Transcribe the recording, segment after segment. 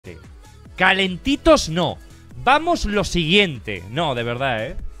Calentitos no. Vamos lo siguiente. No, de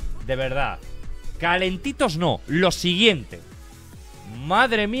verdad, de verdad. Calentitos no. Lo siguiente.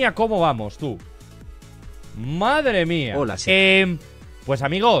 Madre mía, ¿cómo vamos, tú? Madre mía. Hola, sí. Pues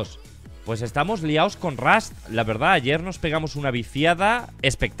amigos, pues estamos liados con Rust. La verdad, ayer nos pegamos una viciada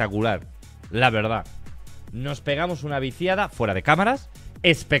espectacular. La verdad. Nos pegamos una viciada fuera de cámaras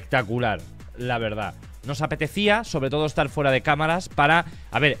espectacular. La verdad. Nos apetecía, sobre todo, estar fuera de cámaras para...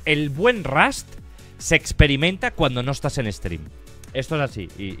 A ver, el buen Rust se experimenta cuando no estás en stream. Esto es así.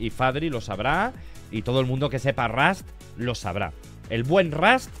 Y Fadri lo sabrá. Y todo el mundo que sepa Rust lo sabrá. El buen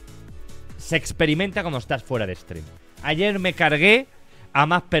Rust se experimenta cuando estás fuera de stream. Ayer me cargué a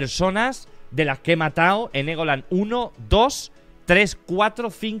más personas de las que he matado en EGOLAND 1, 2, 3, 4,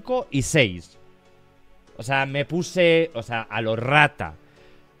 5 y 6. O sea, me puse... O sea, a lo rata.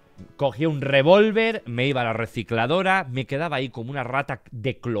 Cogí un revólver, me iba a la recicladora, me quedaba ahí como una rata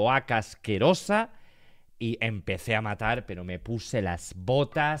de cloaca asquerosa y empecé a matar, pero me puse las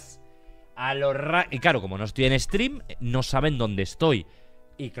botas a lo y claro, como no estoy en stream, no saben dónde estoy.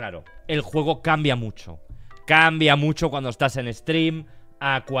 Y claro, el juego cambia mucho. Cambia mucho cuando estás en stream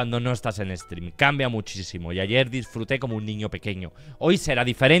a cuando no estás en stream. Cambia muchísimo. Y ayer disfruté como un niño pequeño. Hoy será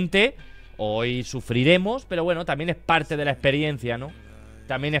diferente, hoy sufriremos, pero bueno, también es parte de la experiencia, ¿no?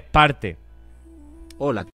 También es parte. Hola.